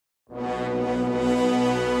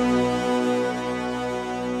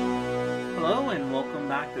and welcome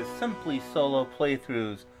back to Simply Solo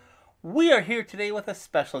Playthroughs. We are here today with a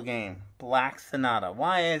special game, Black Sonata.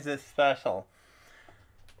 Why is this special?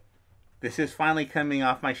 This is finally coming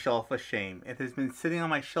off my shelf of shame. It has been sitting on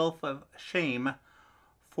my shelf of shame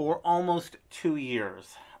for almost 2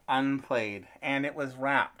 years, unplayed, and it was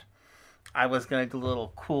wrapped. I was going to do a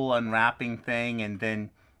little cool unwrapping thing and then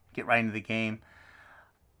get right into the game,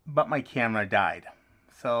 but my camera died.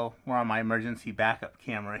 So we're on my emergency backup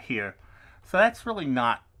camera here. So that's really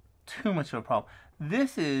not too much of a problem.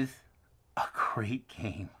 This is a great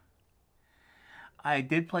game. I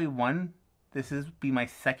did play one. This is be my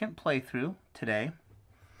second playthrough today.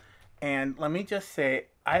 And let me just say,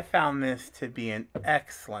 I found this to be an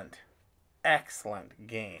excellent, excellent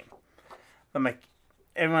game.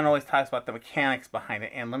 Everyone always talks about the mechanics behind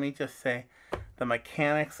it. And let me just say, the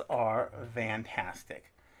mechanics are fantastic.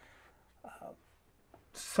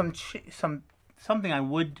 Something I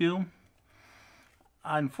would do.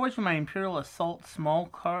 Unfortunately, my Imperial Assault small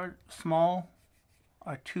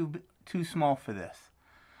are too small for this.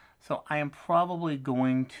 So I am probably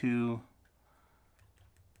going to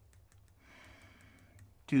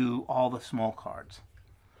do all the small cards.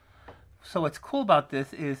 So what's cool about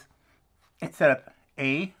this is it's set up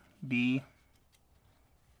A, B,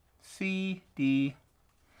 C, D,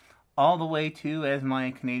 all the way to, as my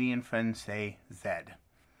Canadian friends say, Z.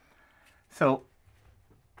 So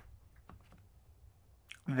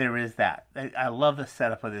there is that. I love the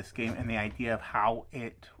setup of this game and the idea of how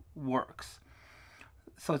it works.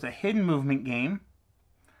 So it's a hidden movement game.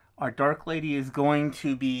 Our Dark Lady is going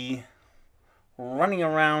to be running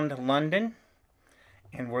around London,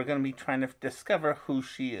 and we're going to be trying to discover who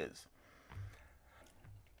she is.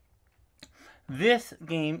 This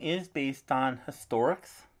game is based on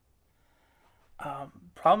historics.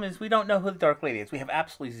 Problem is we don't know who the Dark Lady is. We have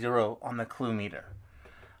absolutely zero on the clue meter.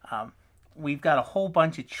 We've got a whole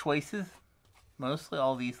bunch of choices, mostly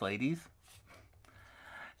all these ladies.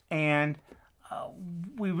 And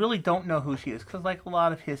we really don't know who she is, because like a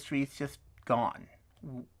lot of history, it's just gone.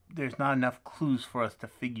 There's not enough clues for us to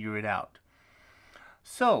figure it out.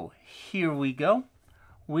 So, here we go.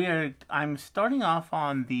 I'm starting off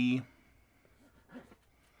on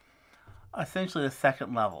essentially the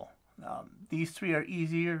second level. These three are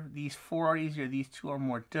easier, these four are easier, these two are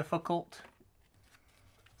more difficult.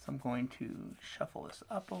 So I'm going to shuffle this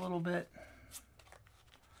up a little bit,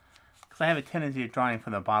 because I have a tendency of drawing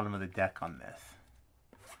from the bottom of the deck on this.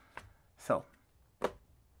 So,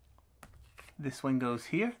 this one goes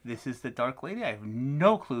here. This is the Dark Lady. I have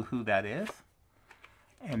no clue who that is.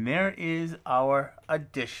 And there is our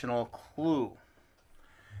additional clue.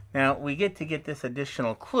 Now, we get this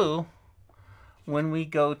additional clue when we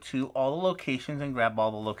go to all the locations and grab all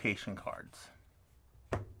the location cards.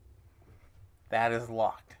 That is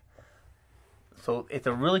locked. So it's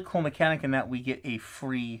a really cool mechanic in that we get a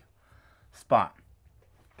free spot.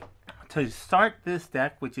 To start this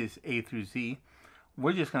deck, which is A through Z,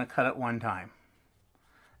 we're just going to cut it one time.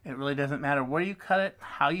 It really doesn't matter where you cut it,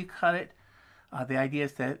 how you cut it. The idea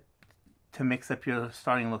is to mix up your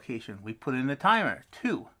starting location. We put in the timer,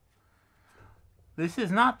 2. This is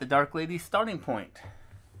not the Dark Lady's starting point.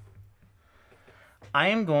 I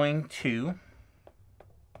am going to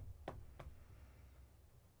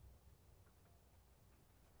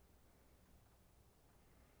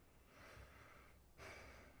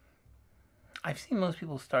I've seen most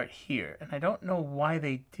people start here, and I don't know why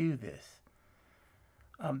they do this.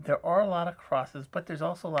 There are a lot of crosses, but there's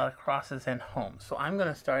also a lot of crosses and homes. So I'm going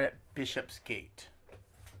to start at Bishop's Gate.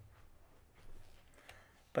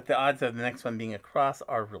 But the odds of the next one being a cross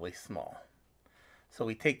are really small. So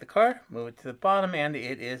we take the card, move it to the bottom, and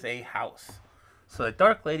it is a house. So the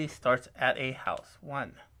Dark Lady starts at a house.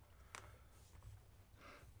 1,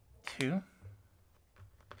 2,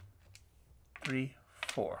 3,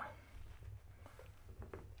 4.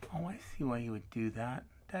 Oh, I see why you would do that.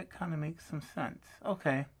 That kind of makes some sense.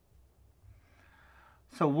 Okay.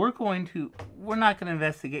 So we're not going to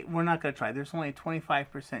investigate. We're not going to try. There's only a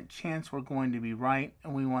 25% chance we're going to be right,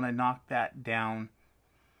 and we want to knock that down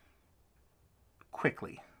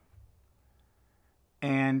quickly.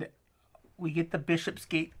 And we get the Bishop's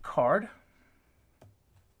Gate card.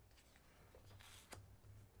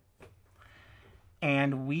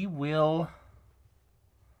 And we will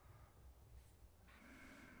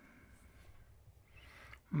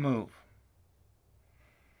move.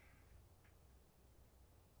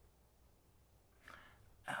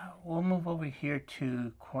 We'll move over here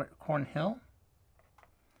to Cornhill,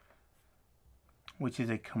 which is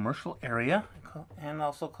a commercial area and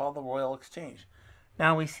also called the Royal Exchange.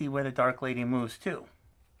 Now we see where the Dark Lady moves to.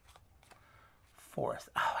 forest.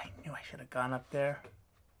 Oh, I knew I should have gone up there.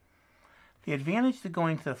 The advantage to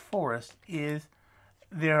going to the forest is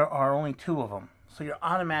there are only 2 of them. So you're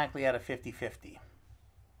automatically at a 50-50.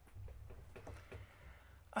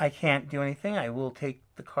 I can't do anything. I will take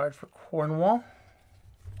the card for Cornwall.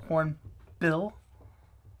 Cornbill.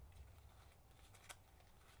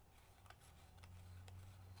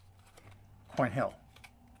 Cornhill.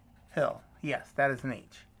 Hill. Yes, that is an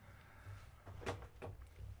H.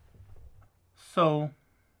 So,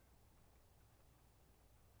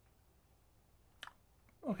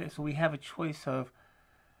 okay, so we have a choice of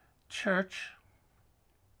church,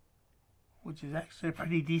 which is actually a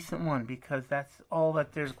pretty decent one because that's all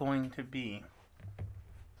that there's going to be.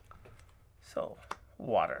 So,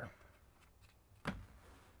 water.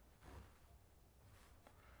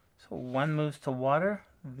 So 1 moves to water.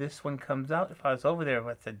 This one comes out. If I was over there,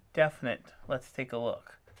 that's a definite. Let's take a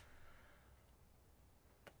look.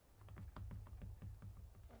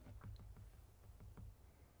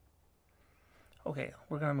 Okay,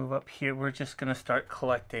 we're going to move up here. We're just going to start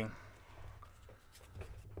collecting.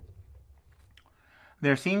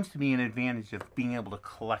 There seems to be an advantage of being able to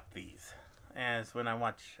collect these. As when I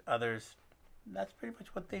watch others, that's pretty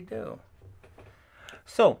much what they do.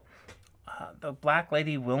 So, the black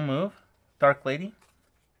lady will move. Dark lady.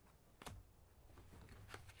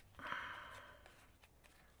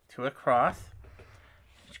 To a cross.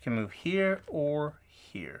 She can move here or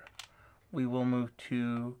here. We will move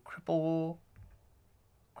to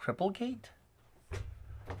Cripplegate.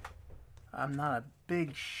 I'm not a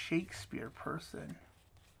big Shakespeare person.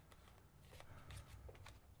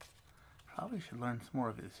 Probably should learn some more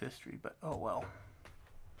of his history, but oh well.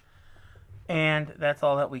 And that's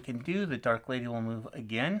all that we can do. The dark lady will move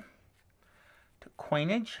again to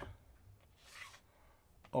coinage.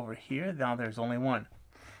 Over here, now there's only 1.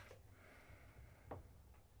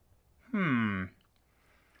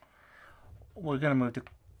 We're going to move to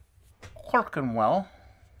Clerkenwell.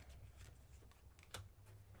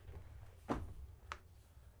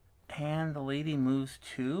 And the lady moves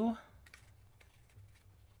to...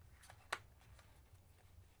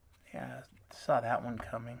 Yeah, saw that one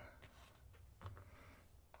coming.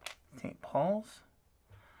 St. Paul's.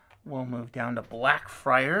 We'll move down to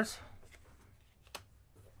Blackfriars.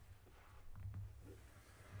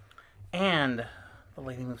 And the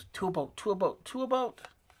lady moves to a boat, to a boat, to a boat.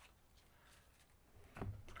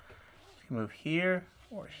 She can move here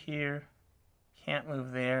or here. Can't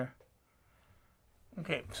move there.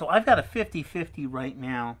 Okay, so I've got a 50-50 right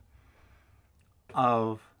now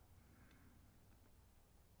of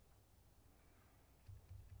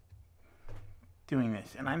doing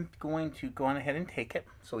this. And I'm going to go on ahead and take it.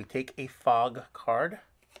 So we take a fog card.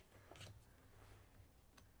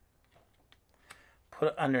 Put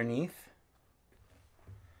it underneath.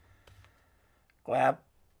 Grab.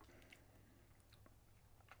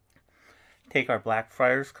 Take our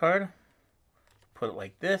Blackfriars card. Put it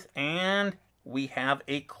like this. And we have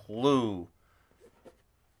a clue.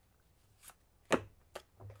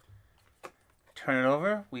 Turn it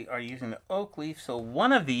over. We are using the oak leaf. So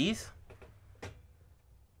one of these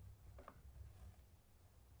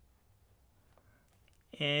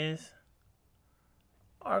is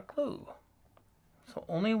our clue. So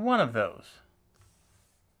only one of those.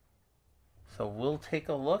 So we'll take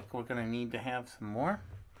a look. We're going to need to have some more.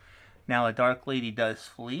 Now a dark lady does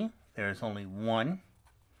flee. There's only 1.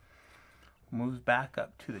 Moves back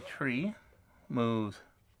up to the tree. Moves.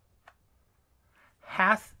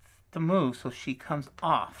 Has to move so she comes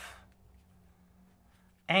off.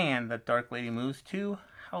 And the dark lady moves to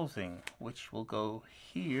housing, which will go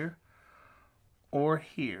here or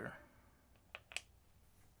here.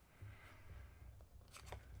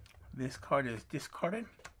 This card is discarded.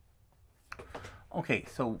 Okay,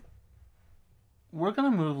 so we're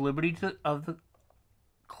going to move Liberty of the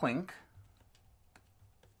Clink.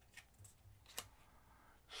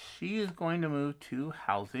 She is going to move to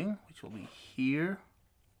housing, which will be here.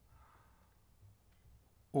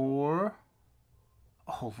 Or,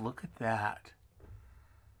 oh, look at that.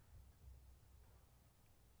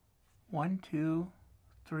 1, 2,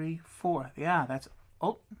 3, 4. Yeah, that's,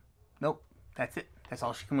 oh, nope, that's it. That's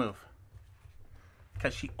all she can move.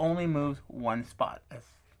 Because she only moves 1 spot. As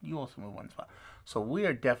you also move 1 spot. So we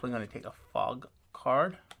are definitely going to take a fog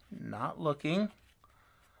card. Not looking.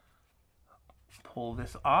 Pull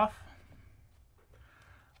this off.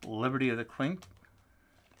 Liberty of the Clink.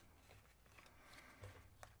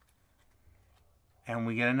 And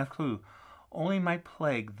we get enough clue. Only my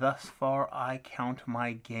plague, thus far I count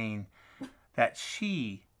my gain. That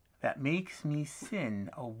she that makes me sin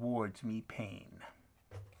awards me pain.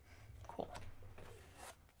 Cool.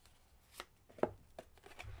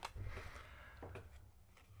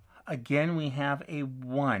 Again, we have a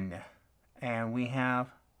 1. And we have...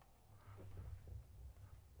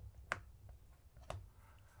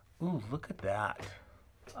 Ooh, look at that.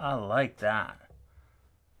 I like that.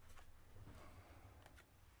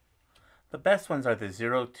 The best ones are the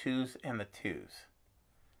 0-2s and the 2s.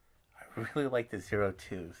 I really like the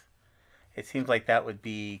 0-2s. It seems like that would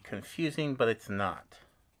be confusing, but it's not.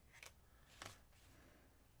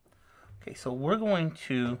 Okay, so we're going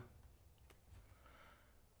to...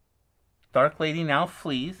 Dark Lady now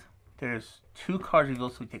flees. There's 2 cards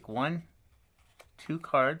revealed, so we take 1, 2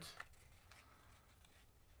 cards.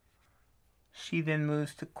 She then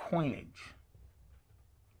moves to coinage,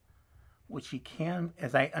 which she can,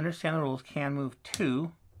 as I understand the rules, can move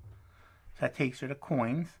 2. So that takes her to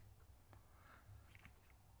coins.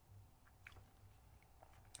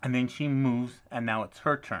 And then she moves, and now it's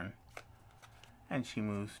her turn. And she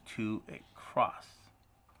moves to a cross.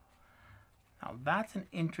 Now that's an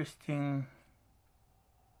interesting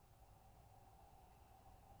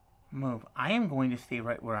move. I am going to stay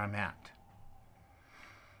right where I'm at.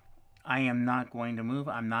 I am not going to move.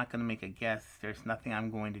 I'm not going to make a guess. There's nothing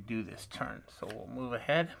I'm going to do this turn. So we'll move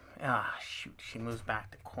ahead. Ah, shoot. She moves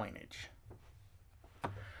back to coinage.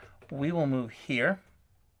 We will move here.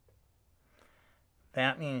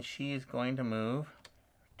 That means she is going to move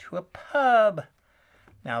to a pub.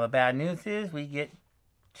 Now the bad news is we get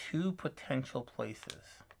 2 potential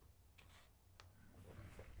places.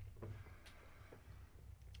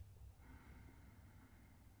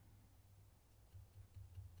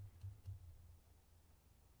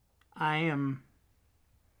 I am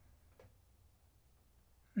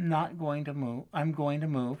not going to move. I'm going to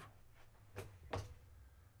move.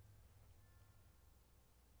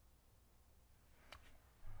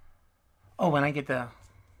 Oh, and I get the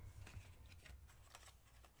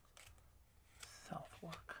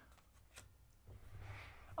Southwark.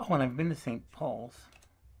 Oh, and I've been to St. Paul's.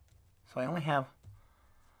 So I only have...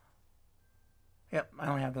 Yep, I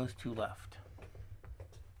only have those 2 left.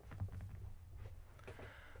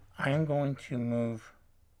 I am going to move...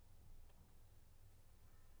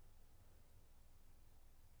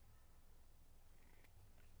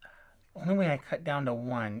 The only way I cut down to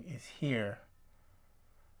 1 is here.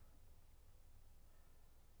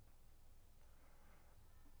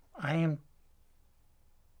 I'm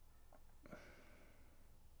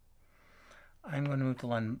going to move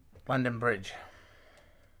to London Bridge.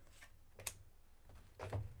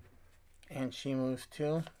 And she moves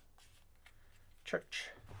to church.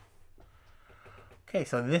 Okay,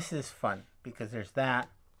 so this is fun because there's that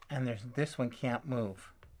and there's this one can't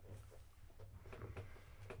move.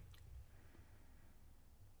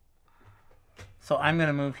 So I'm going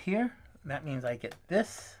to move here. That means I get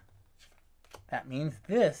this. That means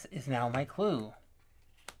this is now my clue.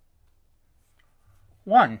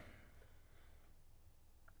 1.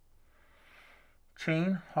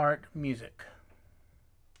 Chain heart music.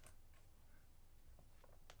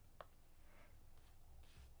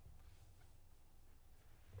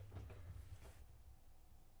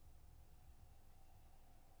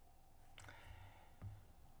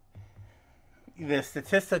 The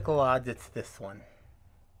statistical odds, it's this one.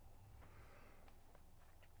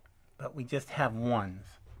 But we just have 1s.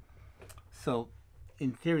 So,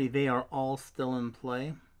 in theory, they are all still in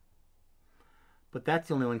play. But that's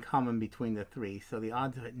the only one common between the 3. So the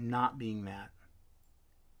odds of it not being that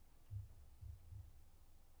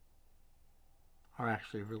are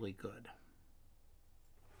actually really good.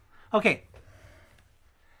 Okay.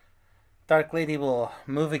 Dark Lady will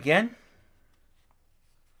move again.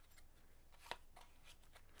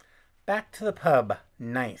 Back to the pub.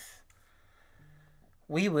 Nice.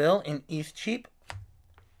 We will, in East Cheap,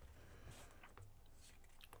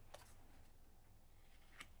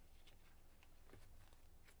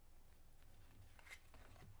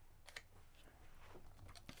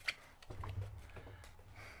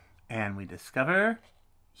 and we discover,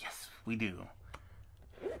 yes, we do.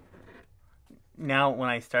 Now, when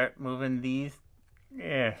I start moving these,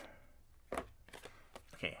 okay,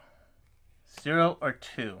 0 or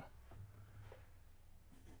 2.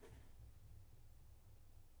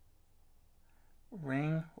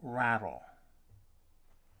 Ring, rattle.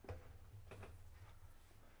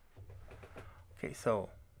 Okay, so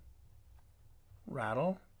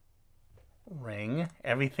rattle, ring,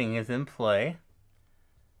 everything is in play.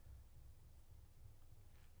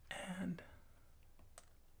 And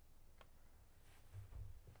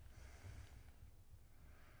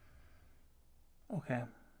okay.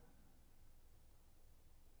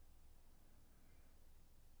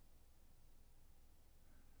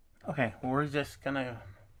 Okay, we're just gonna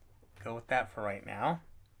go with that for right now.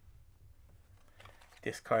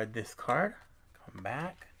 Discard this card. Come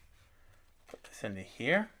back. Put this into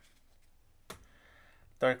here.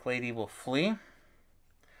 Dark Lady will flee.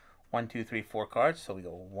 1, 2, 3, 4 cards. So we go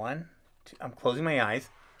 1, 2. I'm closing my eyes.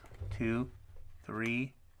 2,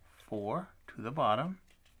 3, 4 to the bottom.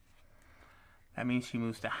 That means she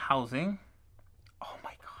moves to housing. Oh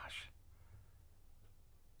my gosh.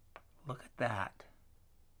 Look at that.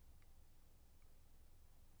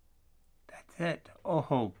 That's it.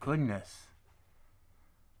 Oh goodness.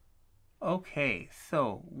 Okay,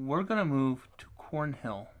 so we're going to move to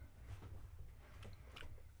Cornhill.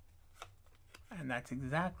 And that's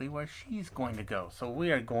exactly where she's going to go. So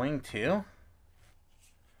we are going to,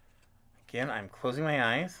 again, I'm closing my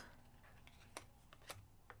eyes.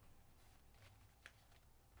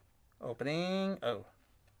 Opening. Oh.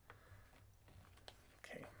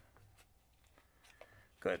 Okay.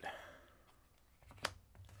 Good.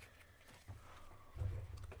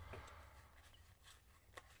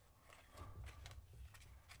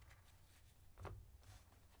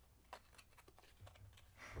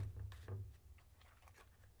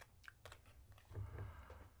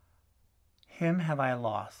 Him have I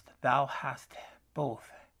lost, thou hast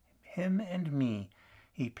both, him and me.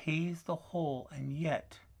 He pays the whole, and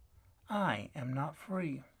yet I am not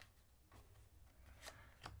free.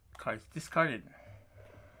 Cards discarded.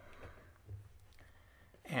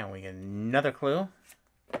 And we get another clue.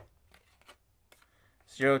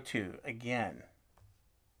 0-2 again.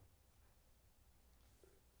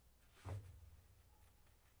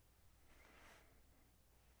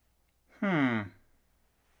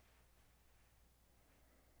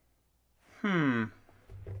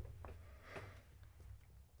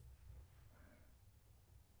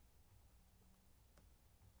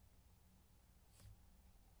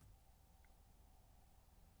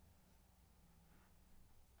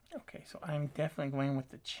 Okay, so I'm definitely going with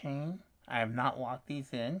the chain. I have not locked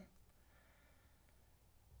these in.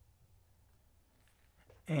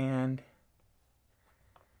 And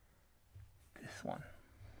this one.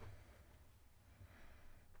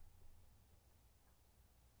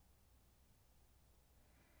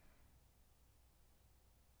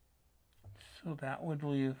 So that would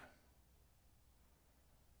leave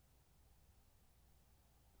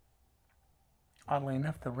oddly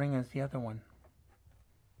enough, the ring is the other one.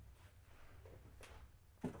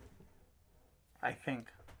 I think.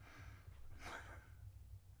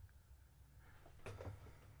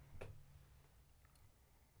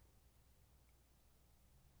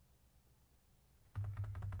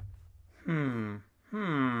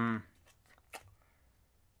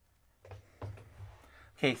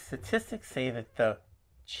 Okay, statistics say that the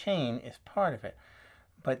chain is part of it,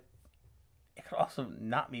 but it could also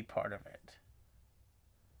not be part of it,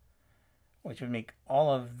 which would make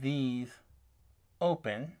all of these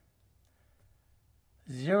open.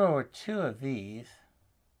 0 or 2 of these.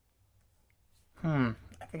 I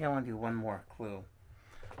think I want to do one more clue.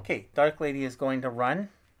 Okay, Dark Lady is going to run.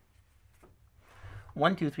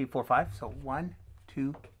 1, 2, 3, 4, 5. So 1,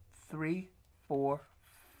 2, 3, 4,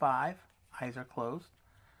 5. Eyes are closed.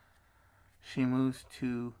 She moves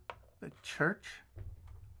to the church.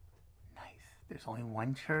 Nice. There's only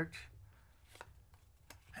one church.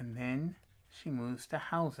 And then she moves to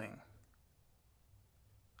housing.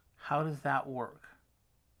 How does that work?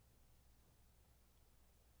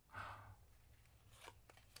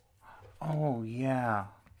 Oh, yeah.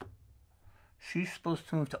 She's supposed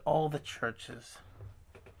to move to all the churches.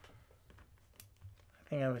 I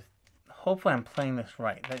think I was... Hopefully I'm playing this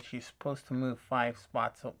right. That she's supposed to move 5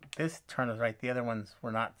 spots. So this turn is right. The other ones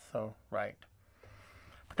were not so right.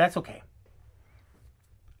 But that's okay.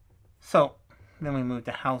 So, then we move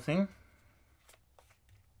to housing.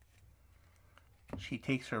 She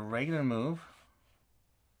takes her regular move.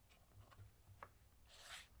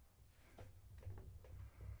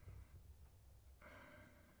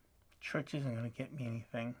 Church isn't going to get me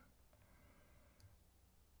anything.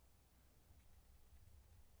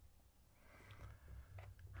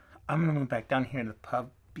 I'm going to move back down here to the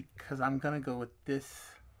pub because I'm going to go with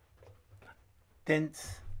this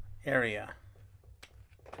dense area.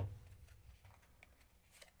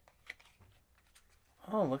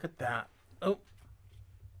 Oh, look at that. Oh.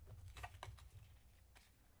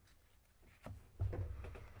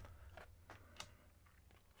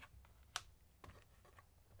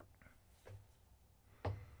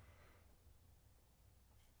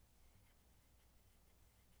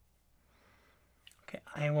 Okay,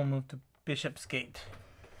 I will move to Bishopsgate.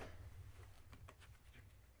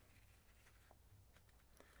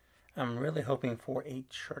 I'm really hoping for a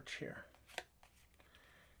church here.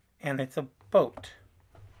 And it's a boat.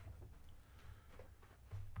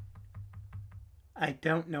 I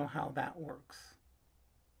don't know how that works.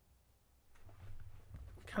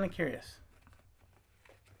 Kind of curious.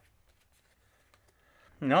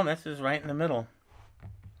 No, this is right in the middle.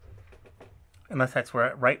 Unless that's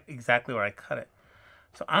where right exactly where I cut it.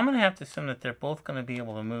 So I'm going to have to assume that they're both going to be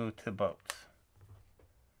able to move to boats.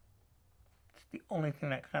 It's the only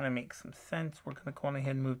thing that kind of makes some sense. We're going to go on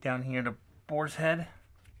ahead and move down here to Boar's Head.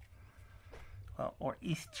 Well, or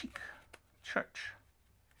East Cheek Church.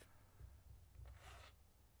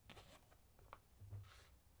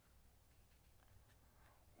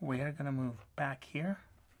 We are going to move back here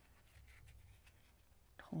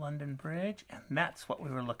to London Bridge, and that's what we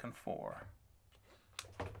were looking for.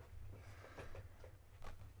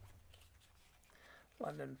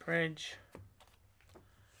 London Bridge.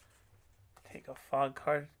 Take a fog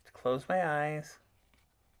card to close my eyes.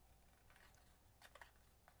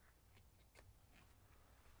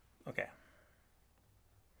 Okay.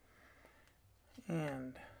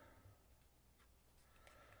 And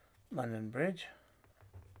London Bridge.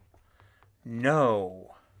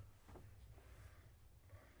 No.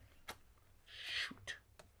 Shoot.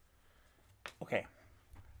 Okay.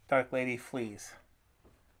 Dark Lady flees.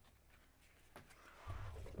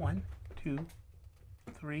 1, 2,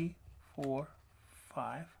 3, 4,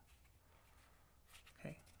 5.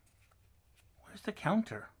 Okay. Where's the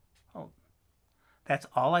counter? Oh, that's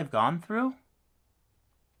all I've gone through?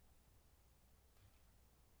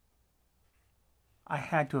 I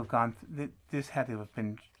had to have gone through, this had to have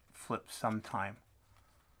been flipped sometime.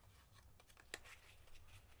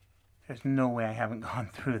 There's no way I haven't gone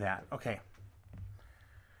through that. Okay.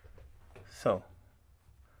 So,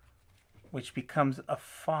 which becomes a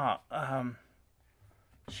fog.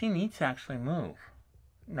 She needs to actually move.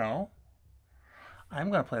 No. I'm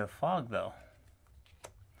going to play the fog, though.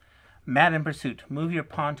 Mad in Pursuit. Move your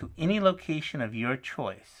pawn to any location of your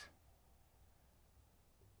choice.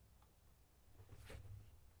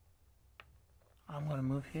 I'm going to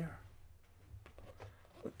move here.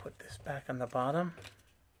 We put this back on the bottom.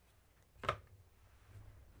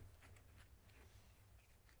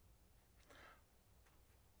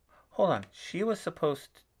 Hold on. She was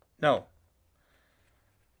supposed to... No.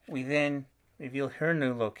 We then reveal her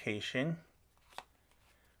new location,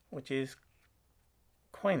 which is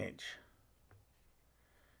coinage.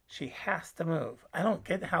 She has to move. I don't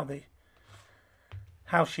get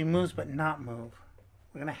how she moves but not move.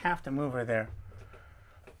 We're going to have to move her there.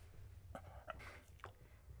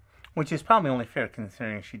 Which is probably only fair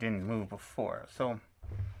considering she didn't move before. So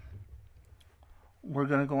we're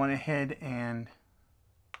going to go on ahead and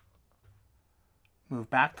move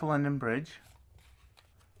back to London Bridge.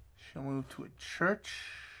 She'll move to a church.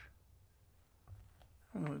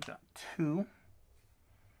 We've got 2.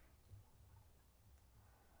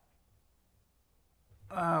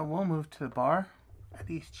 We'll move to the bar at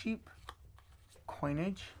East Cheap.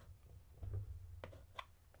 Coinage.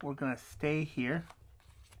 We're going to stay here.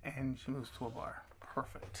 And she moves to a bar.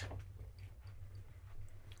 Perfect.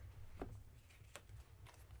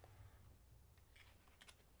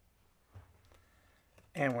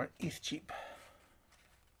 And we're East Cheap.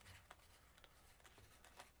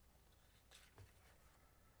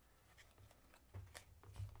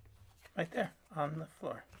 Right there on the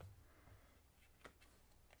floor.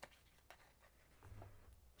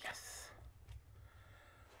 Yes.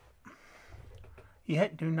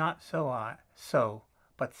 Yet do not so,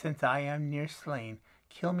 but since I am near slain,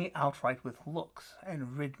 kill me outright with looks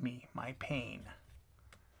and rid me my pain.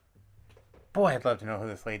 Boy, I'd love to know who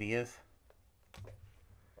this lady is.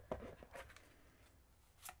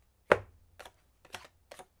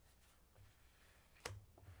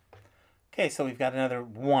 Okay, so we've got another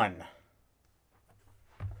 1.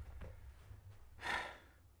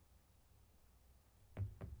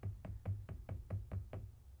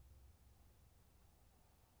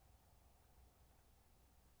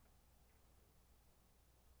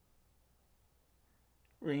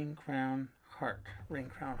 Ring, crown, heart. Ring,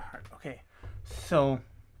 crown, heart. Okay, so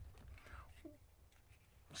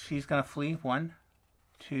she's going to flee. 1,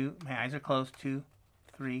 2, my eyes are closed. 2,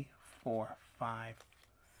 3, 4, 5,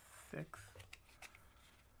 6.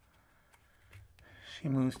 She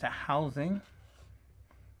moves to housing.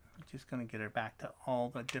 I'm just going to get her back to all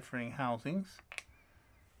the differing housings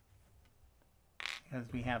because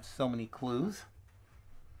we have so many clues.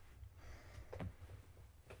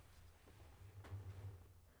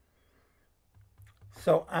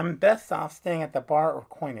 So I'm best off staying at the bar or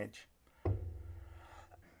coinage.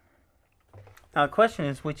 Now the question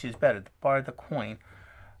is, which is better, the bar or the coin?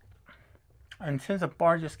 And since the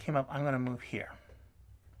bar just came up, I'm going to move here.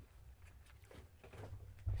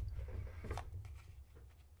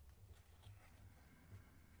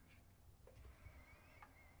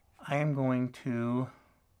 I am going to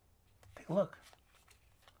take a look.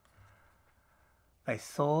 Thy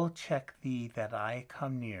soul check thee that I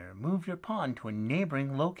come near. Move your pawn to a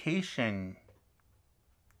neighboring location.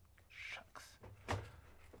 Shucks.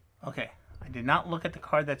 Okay, I did not look at the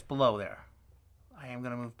card that's below there. I am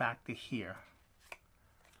going to move back to here,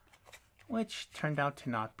 which turned out to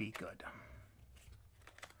not be good.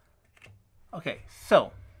 Okay,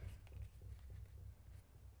 so,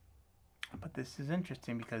 but this is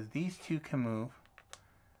interesting because these two can move.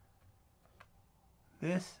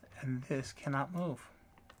 This and this cannot move.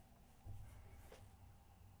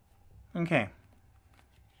 Okay.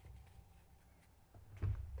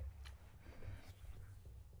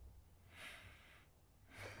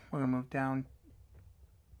 We're going to move down.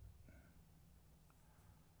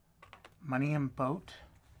 Money and boat.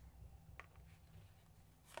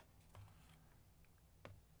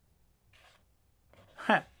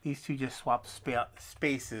 Ha! These two just swap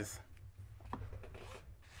spaces.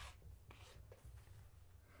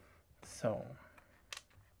 So,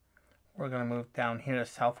 we're going to move down here to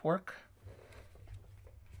Southwark.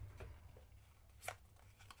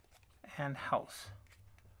 And house.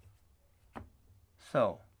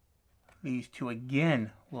 So, these two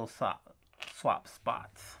again will swap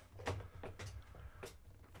spots.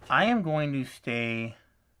 I am going to stay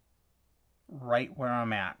right where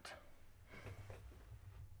I'm at.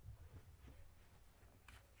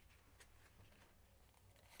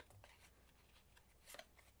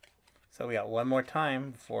 So we got one more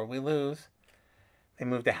time before we lose. They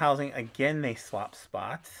move to housing. Again, they swap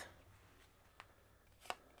spots.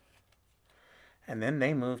 And then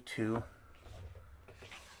they move to...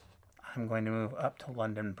 I'm going to move up to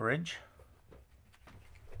London Bridge.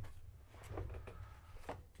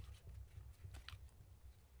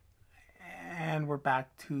 And we're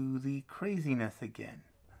back to the craziness again.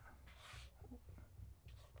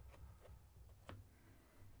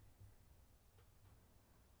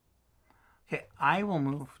 Okay, I will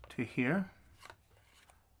move to here.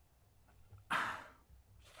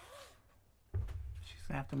 She's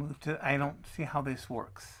gonna have to move to, I don't see how this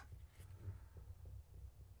works.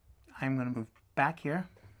 I'm gonna move back here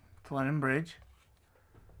to London Bridge.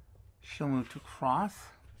 She'll move to cross.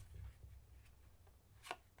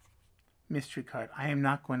 Mystery card. I am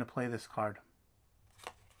not going to play this card.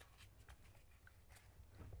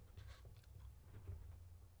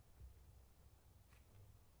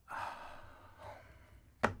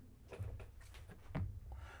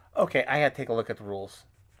 Okay, I gotta take a look at the rules.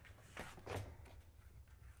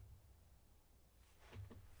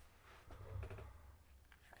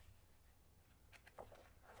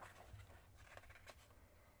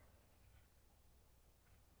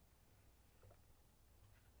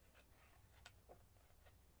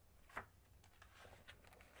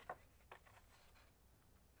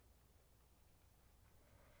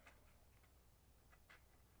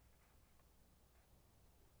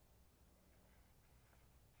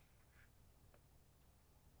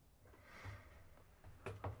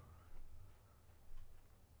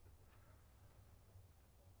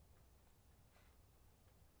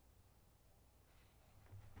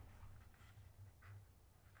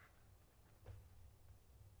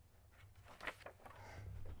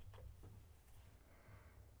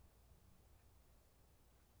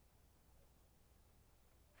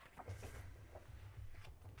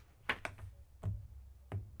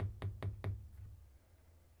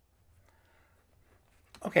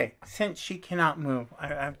 Okay, since she cannot move,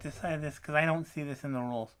 I've decided this because I don't see this in the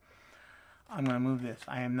rules. I'm going to move this.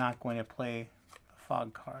 I am not going to play the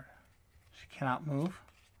fog card. She cannot move.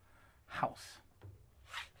 House.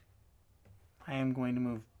 I am going to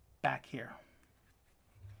move back here.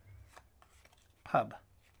 Pub.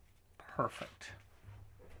 Perfect.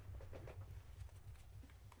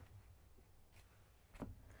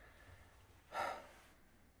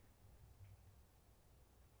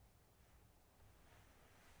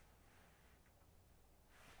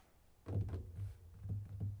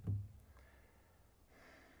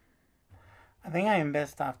 I think I am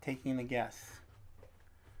best off taking a guess.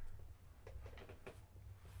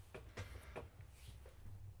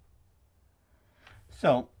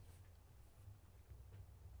 So,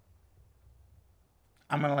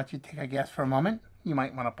 I'm going to let you take a guess for a moment. You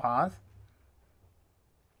might want to pause.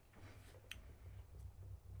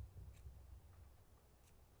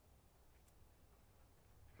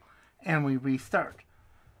 And we restart.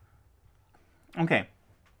 Okay.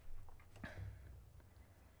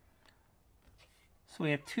 So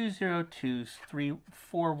we have 2 0 2s, 3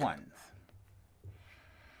 4 1s.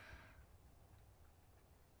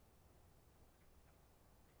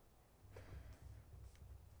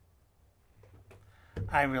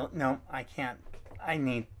 No, I can't. I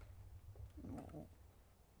need...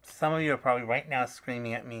 Some of you are probably right now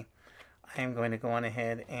screaming at me. I am going to go on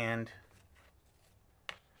ahead and...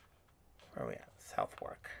 Where are we at?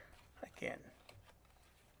 Southwark. Again.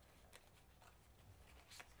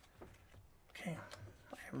 Okay.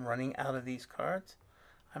 I'm running out of these cards.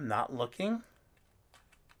 I'm not looking.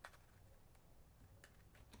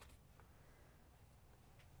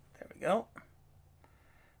 There we go.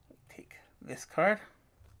 Take this card.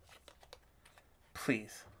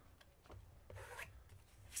 Please.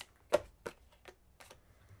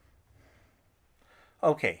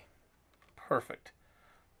 Okay. Perfect.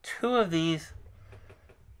 2 of these.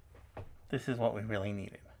 This is what we really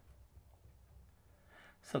needed.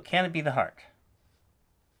 So can it be the heart?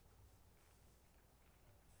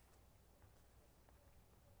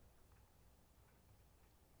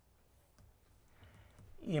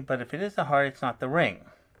 Yeah, but if it is the heart, it's not the ring.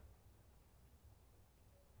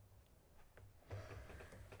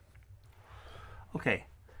 Okay.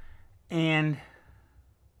 And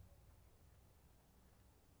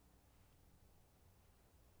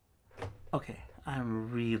okay,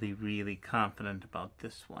 I'm really, really confident about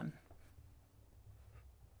this one.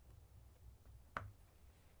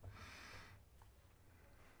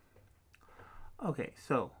 Okay,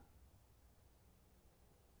 so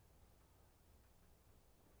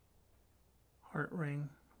heart, ring,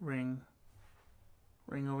 ring,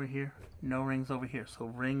 ring over here. No rings over here. So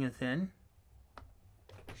ring is in.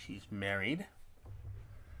 She's married.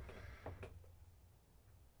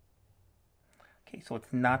 Okay, so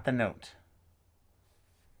it's not the note.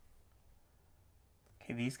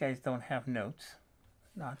 Okay, these guys don't have notes.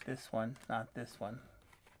 Not this one, not this one.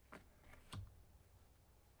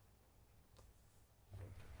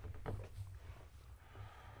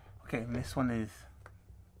 Okay, and this one is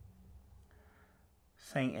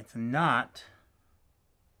saying it's not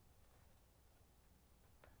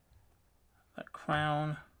the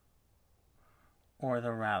crown or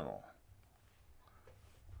the rattle.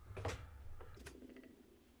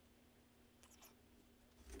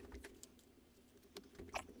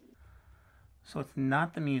 So it's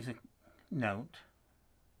not the music note.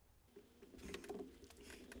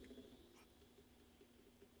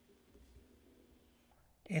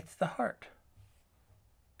 It's the heart.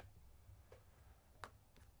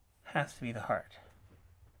 Has to be the heart.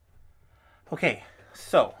 Okay,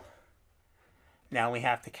 so now we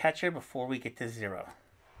have to catch her before we get to 0.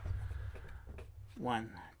 1,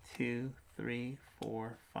 2, 3,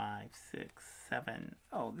 4, 5, 6, 7.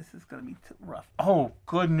 Oh, this is going to be rough. Oh,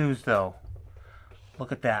 good news though.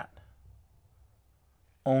 Look at that.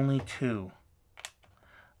 Only 2.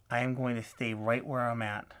 I am going to stay right where I'm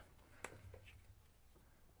at.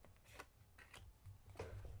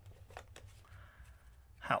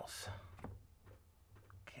 House.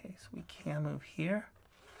 Okay, so we can move here.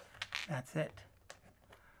 That's it.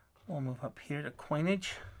 We'll move up here to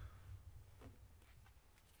coinage.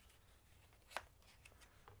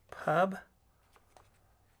 Pub.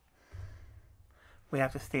 We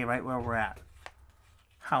have to stay right where we're at.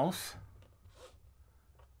 House.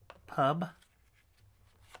 Pub.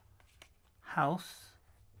 House.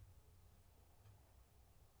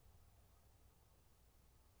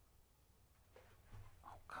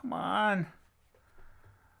 Come on.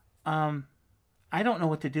 I don't know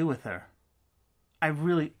what to do with her. I'm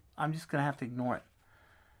just going to have to ignore it.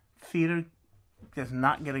 Theater does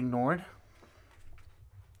not get ignored.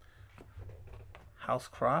 House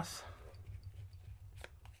cross.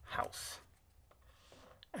 House.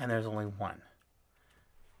 And there's only 1.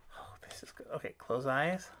 Oh, this is good. Okay, close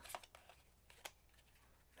eyes.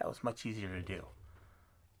 That was much easier to do.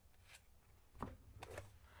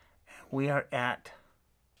 We are at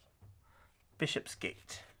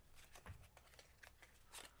Bishopsgate.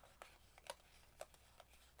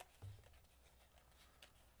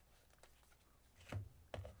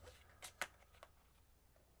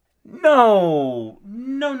 No!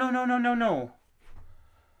 No, no, no, no, no, no.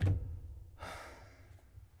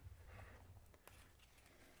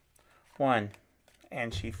 One,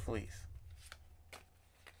 and she flees.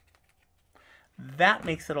 That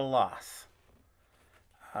makes it a loss.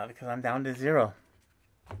 Because I'm down to 0.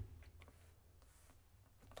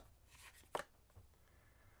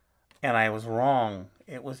 And I was wrong.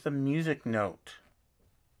 It was the music note.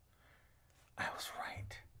 I was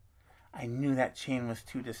right. I knew that chain was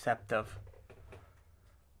too deceptive.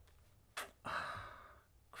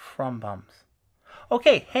 Crumb bums.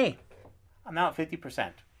 Okay, hey. I'm now at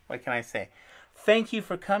 50%. What can I say? Thank you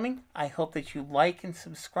for coming. I hope that you like and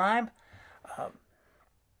subscribe.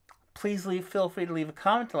 Please feel free to leave a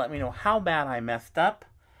comment to let me know how bad I messed up.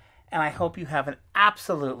 and I hope you have an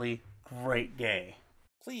absolutely great day.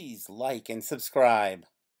 Please like and subscribe.